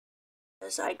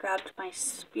I grabbed my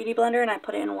beauty blender and I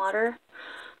put it in water,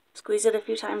 squeeze it a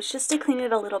few times just to clean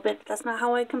it a little bit. That's not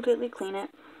how I completely clean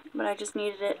it, but I just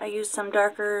needed it. I used some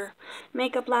darker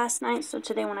makeup last night, so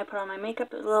today when I put on my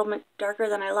makeup, it was a little bit darker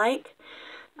than I like.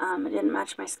 It didn't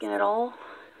match my skin at all,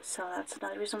 so that's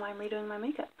another reason why I'm redoing my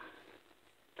makeup.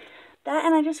 That,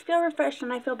 and I just feel refreshed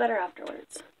and I feel better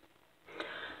afterwards.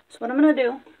 So what I'm going to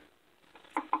do,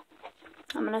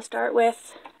 I'm going to start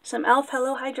with some e.l.f.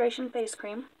 Hello Hydration Face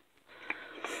Cream.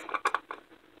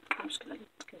 I'm just going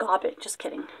to gob it, just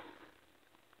kidding.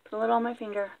 Put a little on my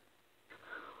finger.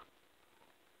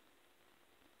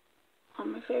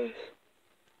 On my face.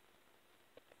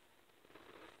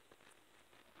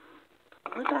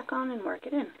 Pull it back on and work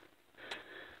it in.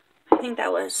 I think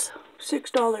that was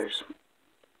 $6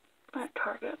 at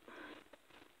Target.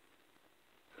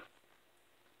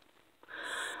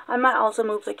 I might also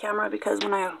move the camera because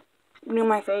when I do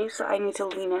my face, I need to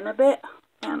lean in a bit.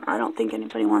 And I don't think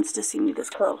anybody wants to see me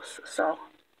this close, so.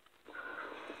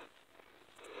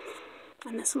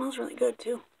 And this smells really good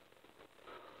too.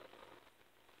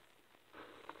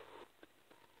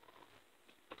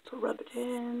 So rub it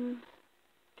in,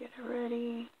 get it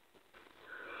ready.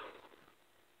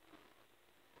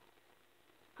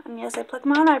 And yes, I pluck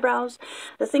my own eyebrows.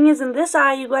 The thing is, in this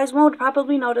eye, you guys won't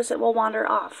probably notice it will wander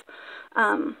off.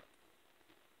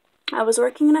 I was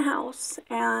working in a house,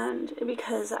 and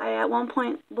because at one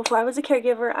point, before I was a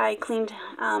caregiver, I cleaned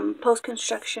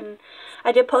post-construction.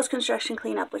 I did post-construction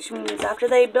cleanup, which means after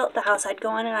they built the house, I'd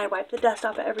go in and I'd wipe the dust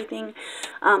off of everything,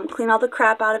 clean all the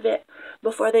crap out of it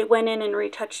before they went in and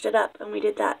retouched it up. And we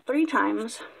did that 3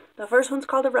 times. The first one's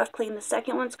called a rough clean. The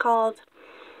second one's called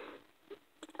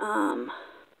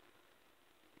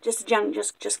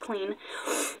just clean.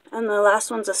 And the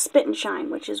last one's a spit and shine,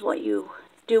 which is what you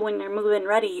do when they're moving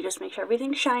ready. You just make sure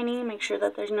everything's shiny, make sure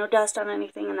that there's no dust on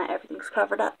anything, and that everything's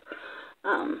covered up.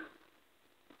 I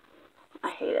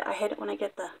hate it. I hate it when I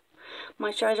get the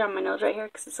moisturizer on my nose right here,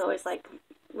 because it's always like,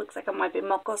 looks like I'm wiping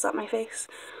mocos up my face.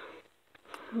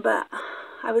 But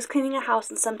I was cleaning a house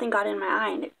and something got in my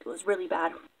eye, and it was really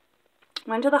bad.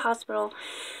 Went to the hospital.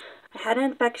 I had an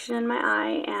infection in my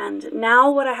eye, and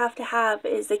now what I have to have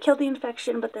is, they killed the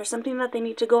infection, but there's something that they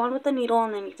need to go on with the needle,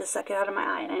 and they need to suck it out of my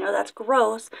eye. And I know that's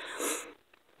gross,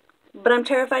 but I'm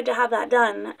terrified to have that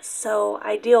done, so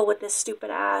I deal with this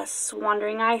stupid ass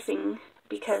wandering eye thing,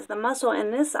 because the muscle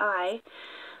in this eye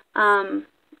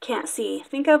can't see.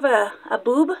 Think of a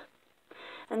boob,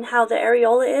 and how the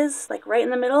areola is, like right in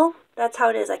the middle. That's how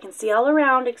it is. I can see all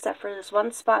around except for this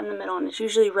one spot in the middle, and it's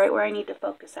usually right where I need to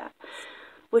focus at.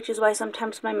 Which is why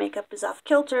sometimes my makeup is off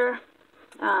kilter,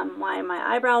 why my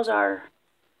eyebrows are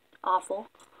awful.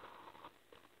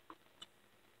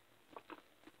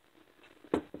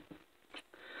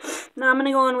 Now I'm going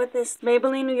to go in with this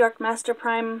Maybelline New York Master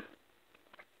Prime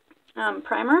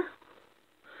primer.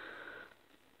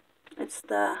 It's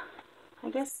the, I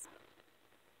guess,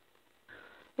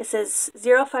 it says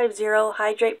 050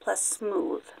 Hydrate Plus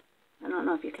Smooth. I don't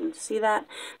know if you can see that.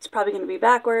 It's probably going to be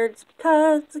backwards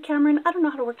because it's a camera and I don't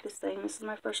know how to work this thing. This is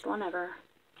my first one ever.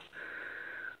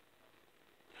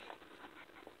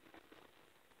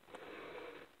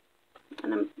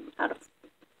 And I'm out of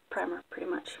primer pretty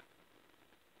much.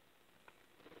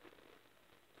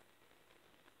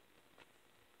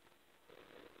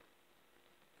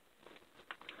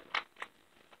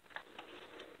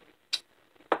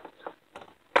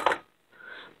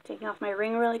 Taking off my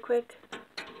ring really quick.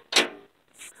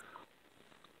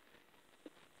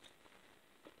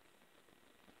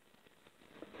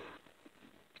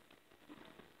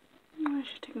 I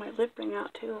should take my lip ring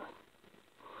out too.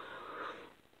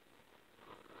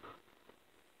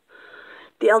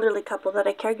 The elderly couple that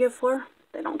I caregive for,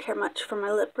 they don't care much for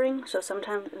my lip ring, so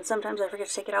sometimes I forget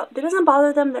to take it out. It doesn't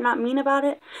bother them, they're not mean about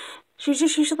it. She's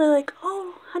just usually like,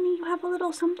 oh, honey, you have a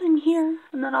little something here.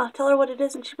 And then I'll tell her what it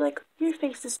is, and she'll be like, your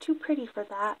face is too pretty for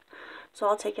that. So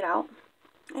I'll take it out.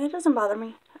 And it doesn't bother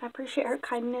me. I appreciate her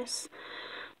kindness.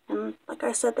 And like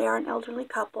I said, they are an elderly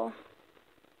couple.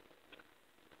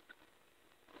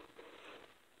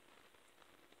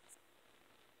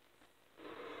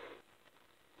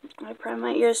 I prime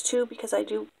my ears too because I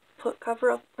do put cover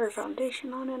up or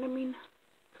foundation on it. I mean,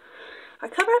 I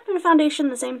cover up and foundation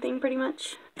the same thing pretty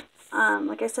much.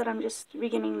 Like I said, I'm just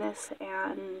beginning this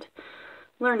and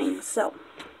learning, so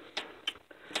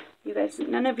you guys,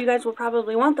 none of you guys will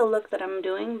probably want the look that I'm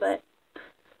doing, but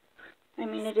I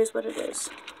mean, it is what it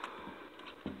is.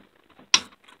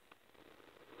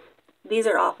 These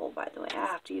are awful, by the way. I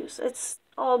have to use, it's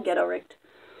all ghetto rigged.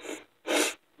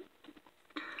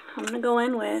 I'm going to go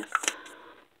in with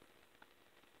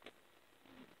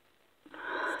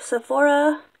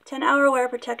Sephora 10-Hour Wear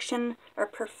Protection or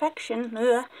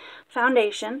Perfection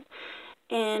foundation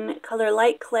in color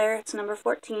Light Clair. It's number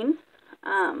 14.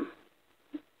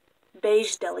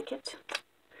 Beige Delicate.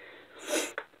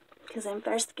 Because I'm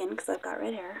fair skinned because I've got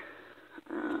red hair.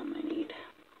 I need,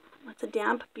 it's a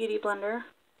damp beauty blender.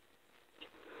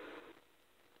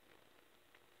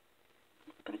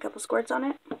 Put a couple squirts on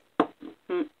it.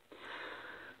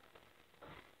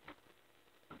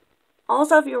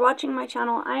 Also, if you're watching my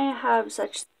channel, I have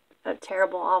such a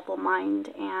terrible, awful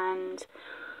mind, and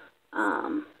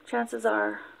chances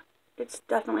are it's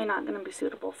definitely not going to be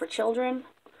suitable for children.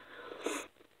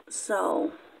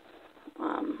 So,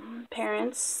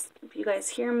 parents, if you guys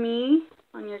hear me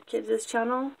on your kids'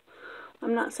 channel,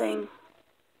 I'm not saying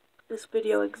this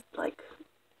video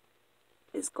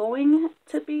is going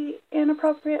to be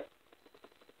inappropriate,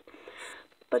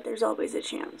 but there's always a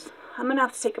chance. I'm going to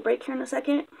have to take a break here in a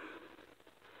second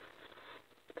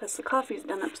because the coffee's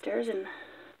done upstairs, and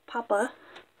Papa,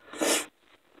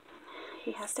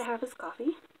 he has to have his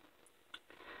coffee.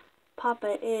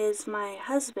 Papa is my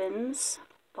husband's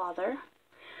father.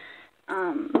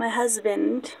 My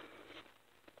husband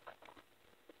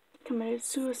committed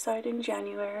suicide in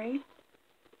January.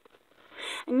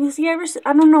 And you see, I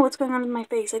don't know what's going on with my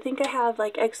face. I think I have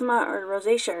like eczema or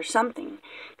rosacea or something,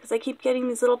 because I keep getting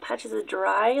these little patches of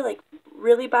dry, like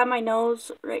really by my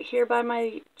nose, right here by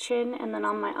my chin, and then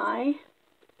on my eye.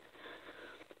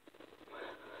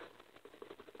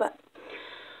 But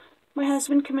my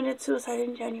husband committed suicide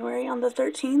in January on the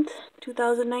 13th,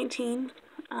 2019.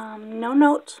 No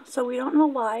note, so we don't know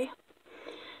why.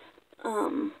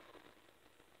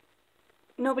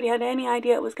 Nobody had any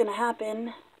idea it was going to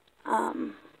happen.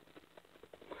 And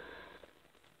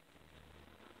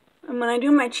when I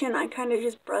do my chin, I kind of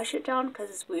just brush it down because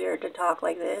it's weird to talk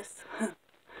like this.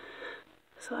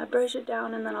 So I brush it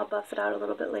down and then I'll buff it out a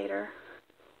little bit later.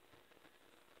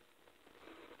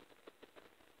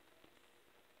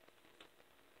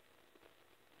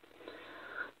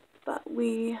 But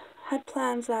we had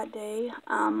plans that day.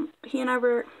 He and I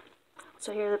were,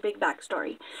 so here's a big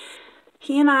backstory.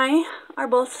 He and I are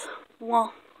both,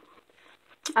 well,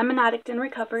 I'm an addict in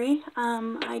recovery.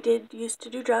 I used to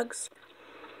do drugs,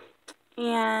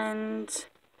 and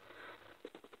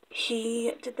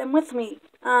he did them with me.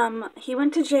 He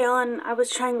went to jail, and I was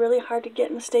trying really hard to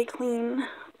get and stay clean,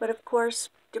 but of course,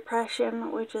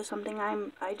 depression, which is something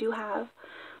I do have,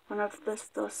 one of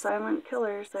those silent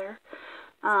killers there,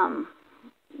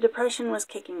 depression was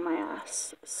kicking my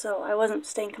ass, so I wasn't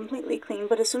staying completely clean.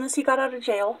 But as soon as he got out of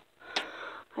jail,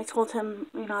 I told him,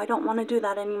 you know, I don't want to do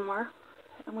that anymore,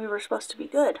 and we were supposed to be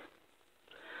good.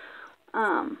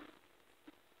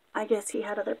 I guess he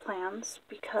had other plans,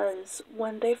 because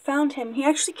when they found him, he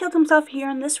actually killed himself here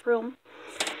in this room.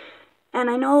 And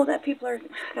I know that people are,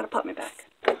 I gotta pop my back.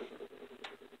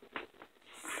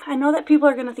 I know that people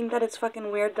are gonna think that it's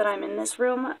fucking weird that I'm in this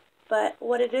room, but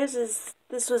what it is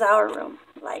this was our room.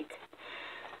 Like,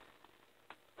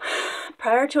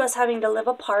 prior to us having to live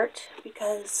apart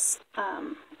because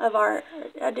of our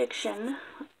addiction,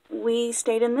 we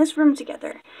stayed in this room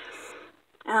together.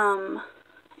 And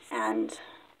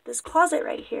this closet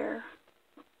right here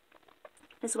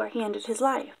is where he ended his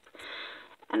life.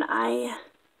 And I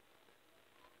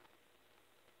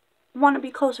want to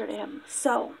be closer to him,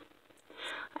 so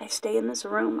I stay in this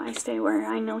room. I stay where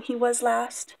I know he was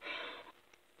last.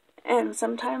 And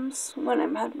sometimes when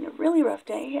I'm having a really rough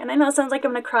day, and I know it sounds like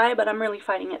I'm gonna cry, but I'm really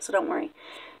fighting it, so don't worry.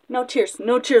 No tears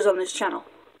on this channel.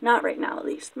 Not right now, at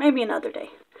least. Maybe another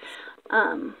day.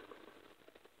 I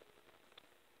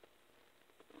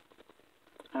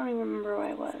don't even remember where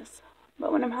I was.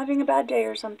 But when I'm having a bad day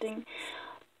or something,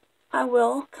 I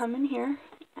will come in here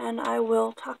and I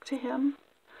will talk to him.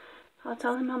 I'll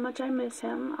tell him how much I miss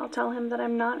him. I'll tell him that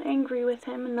I'm not angry with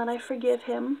him and that I forgive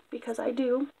him, because I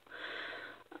do.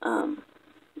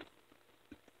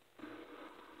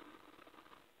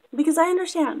 Because I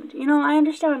understand. You know, I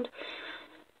understand.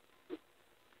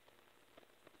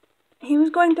 He was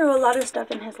going through a lot of stuff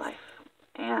in his life,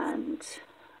 and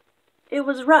it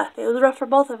was rough. It was rough for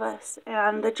both of us,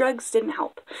 and the drugs didn't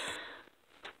help.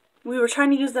 We were trying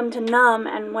to use them to numb,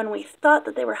 and when we thought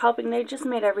that they were helping, they just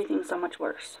made everything so much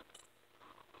worse.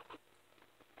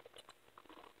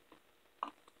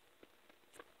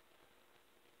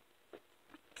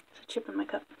 There's a chip in my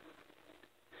cup.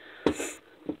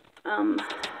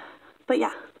 But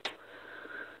yeah,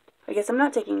 I guess I'm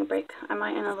not taking a break. I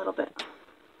might in a little bit.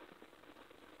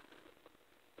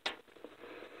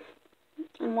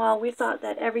 And while we thought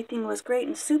that everything was great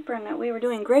and super and that we were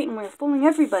doing great and we were fooling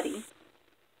everybody,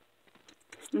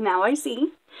 now I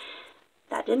see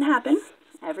that didn't happen.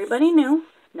 Everybody knew.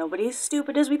 Nobody's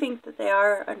stupid as we think that they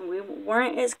are, and we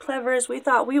weren't as clever as we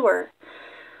thought we were.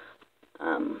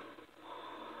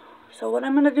 So what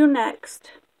I'm going to do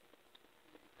next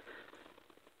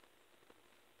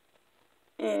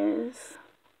is,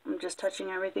 I'm just touching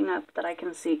everything up that I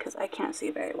can see, because I can't see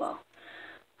very well.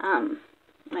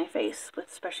 My face,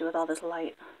 especially with all this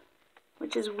light,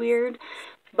 which is weird,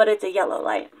 but it's a yellow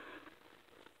light.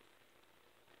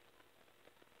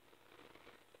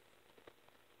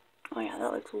 Oh yeah,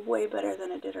 that looks way better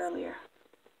than it did earlier.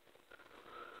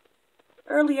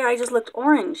 Earlier I just looked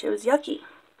orange. It was yucky.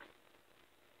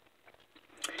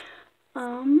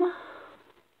 Sorry,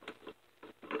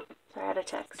 I had a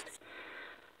text.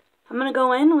 I'm going to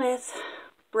go in with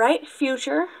Bright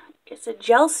Future. It's a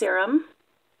gel serum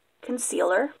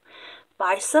concealer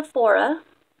by Sephora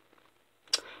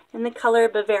in the color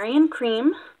Bavarian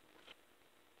Cream.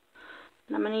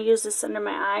 And I'm going to use this under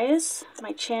my eyes,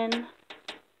 my chin,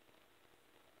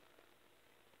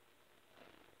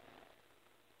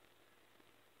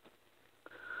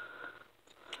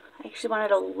 I actually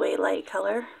wanted a way light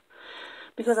color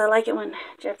because I like it when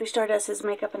Jeffree Star does his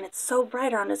makeup and it's so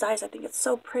bright around his eyes. I think it's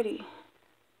so pretty.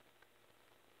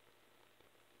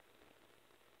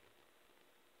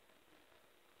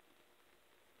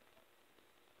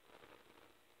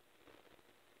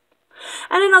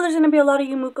 And I know there's going to be a lot of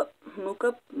you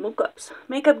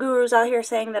makeup gurus out here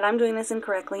saying that I'm doing this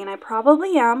incorrectly, and I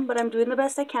probably am, but I'm doing the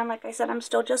best I can. Like I said, I'm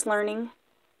still just learning.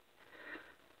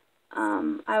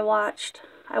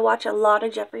 I watch a lot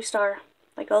of Jeffree Star,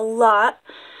 like a lot.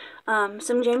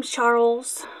 Some James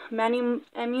Charles, Manny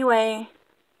MUA.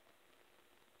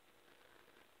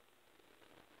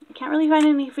 I can't really find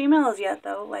any females yet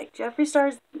though. Like Jeffree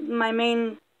Star's my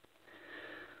main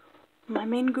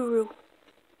guru.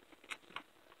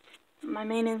 My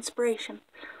main inspiration.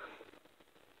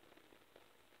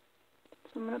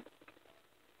 So I'm going to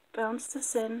bounce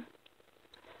this in.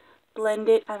 Blend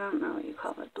it. I don't know what you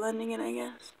call it. Blending it, I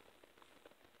guess.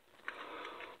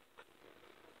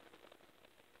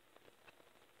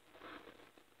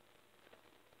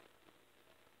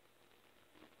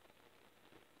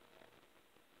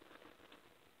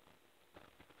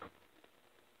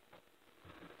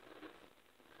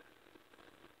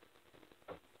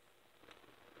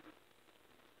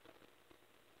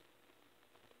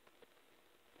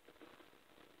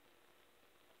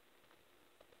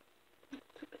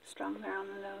 It's a bit strong there on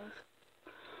the nose.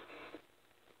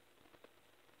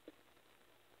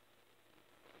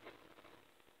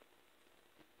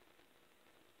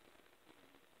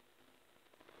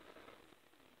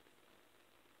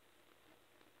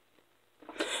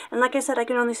 And like I said, I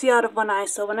can only see out of one eye,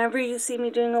 so whenever you see me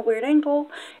doing a weird angle,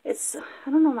 it's, I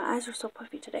don't know, my eyes are so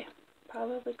puffy today.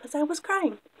 Probably because I was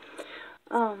crying.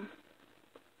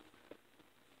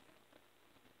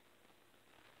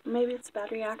 Maybe it's a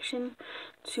bad reaction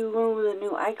to the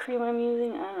new eye cream I'm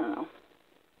using. I don't know.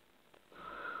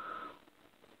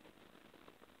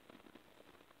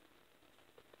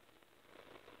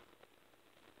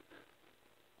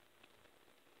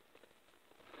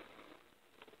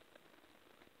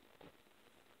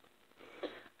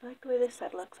 I like the way this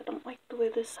side looks. I don't like the way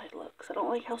this side looks. I don't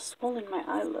like how swollen my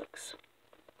eye looks.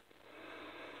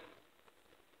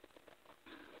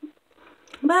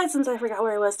 But since I forgot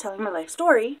where I was telling my life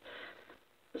story,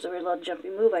 it was a weird little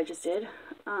jumpy move I just did.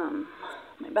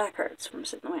 My back hurts from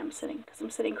sitting the way I'm sitting, because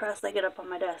I'm sitting cross-legged up on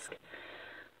my desk.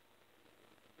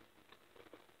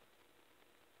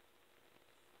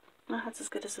 Oh, that's as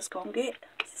good as it's gonna get.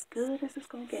 That's as good as it's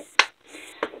gonna get.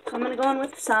 So I'm gonna go in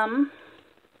with some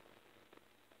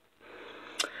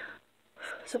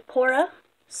Sephora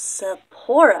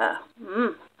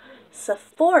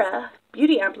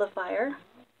Beauty Amplifier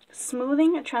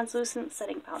Smoothing a Translucent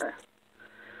Setting Powder.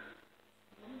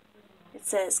 It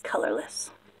says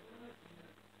colorless.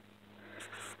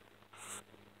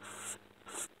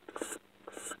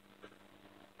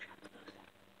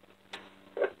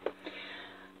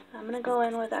 I'm going to go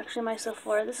in with actually my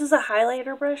Sephora. This is a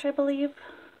highlighter brush, I believe.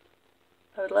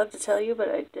 I would love to tell you, but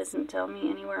it doesn't tell me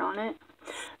anywhere on it.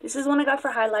 This is one I got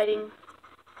for highlighting.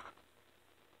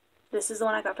 This is the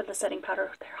one I got for the setting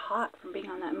powder. They're hot from being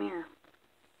on that mirror.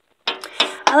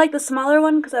 I like the smaller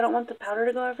one because I don't want the powder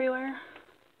to go everywhere.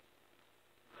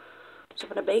 So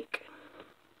I'm going to bake.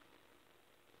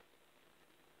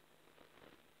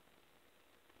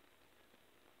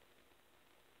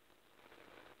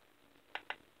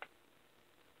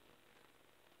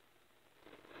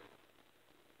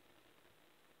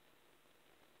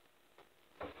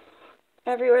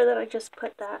 Everywhere that I just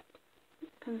put that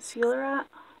concealer at,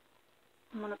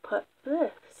 I'm going to put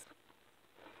this.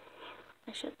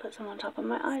 I should put some on top of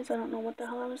my eyes. I don't know what the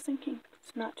hell I was thinking.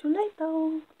 It's not too late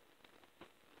though.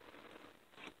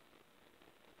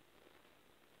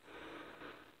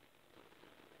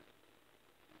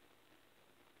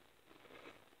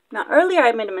 Now earlier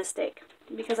I made a mistake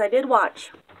because I did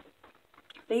watch.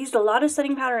 They used a lot of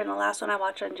setting powder in the last one I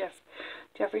watched on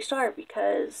Jeffree Star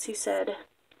because he said,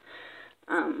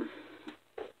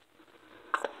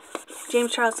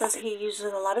 James Charles says he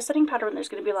uses a lot of setting powder and there's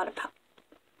going to be a lot of powder.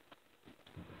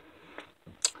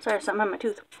 Sorry, something on my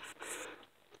tooth.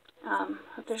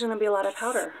 There's going to be a lot of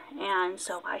powder, and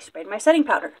so I sprayed my setting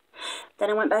powder. Then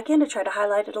I went back in to try to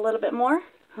highlight it a little bit more.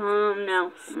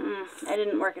 No, it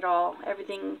didn't work at all.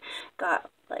 Everything got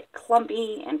like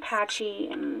clumpy and patchy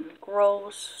and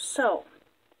gross, so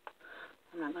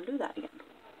I'm not going to do that again.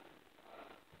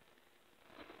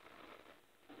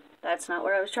 That's not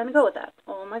where I was trying to go with that.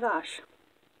 Oh my gosh.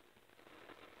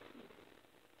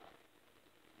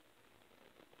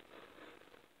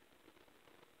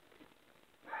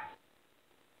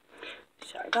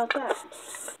 Sorry about that.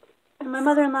 And my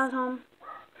mother-in-law's home.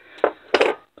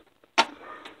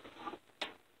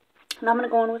 Now I'm going to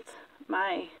go in with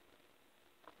my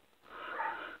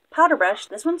powder brush.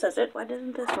 This one says it. Why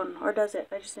doesn't this one? Or does it?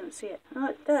 I just didn't see it. Oh,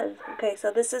 it does. Okay,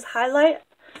 so this is Highlight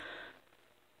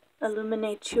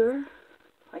Illuminateur,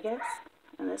 I guess.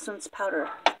 And this one's powder.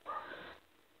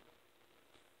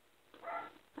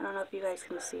 I don't know if you guys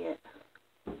can see it.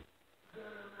 I'm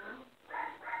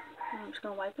just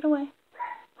going to wipe it away.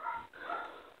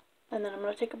 And then I'm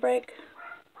going to take a break.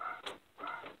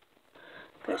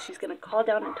 Because she's going to call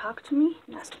down and talk to me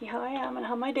and ask me how I am and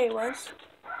how my day was.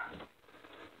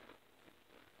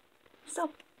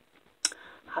 So,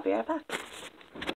 I'll be right back.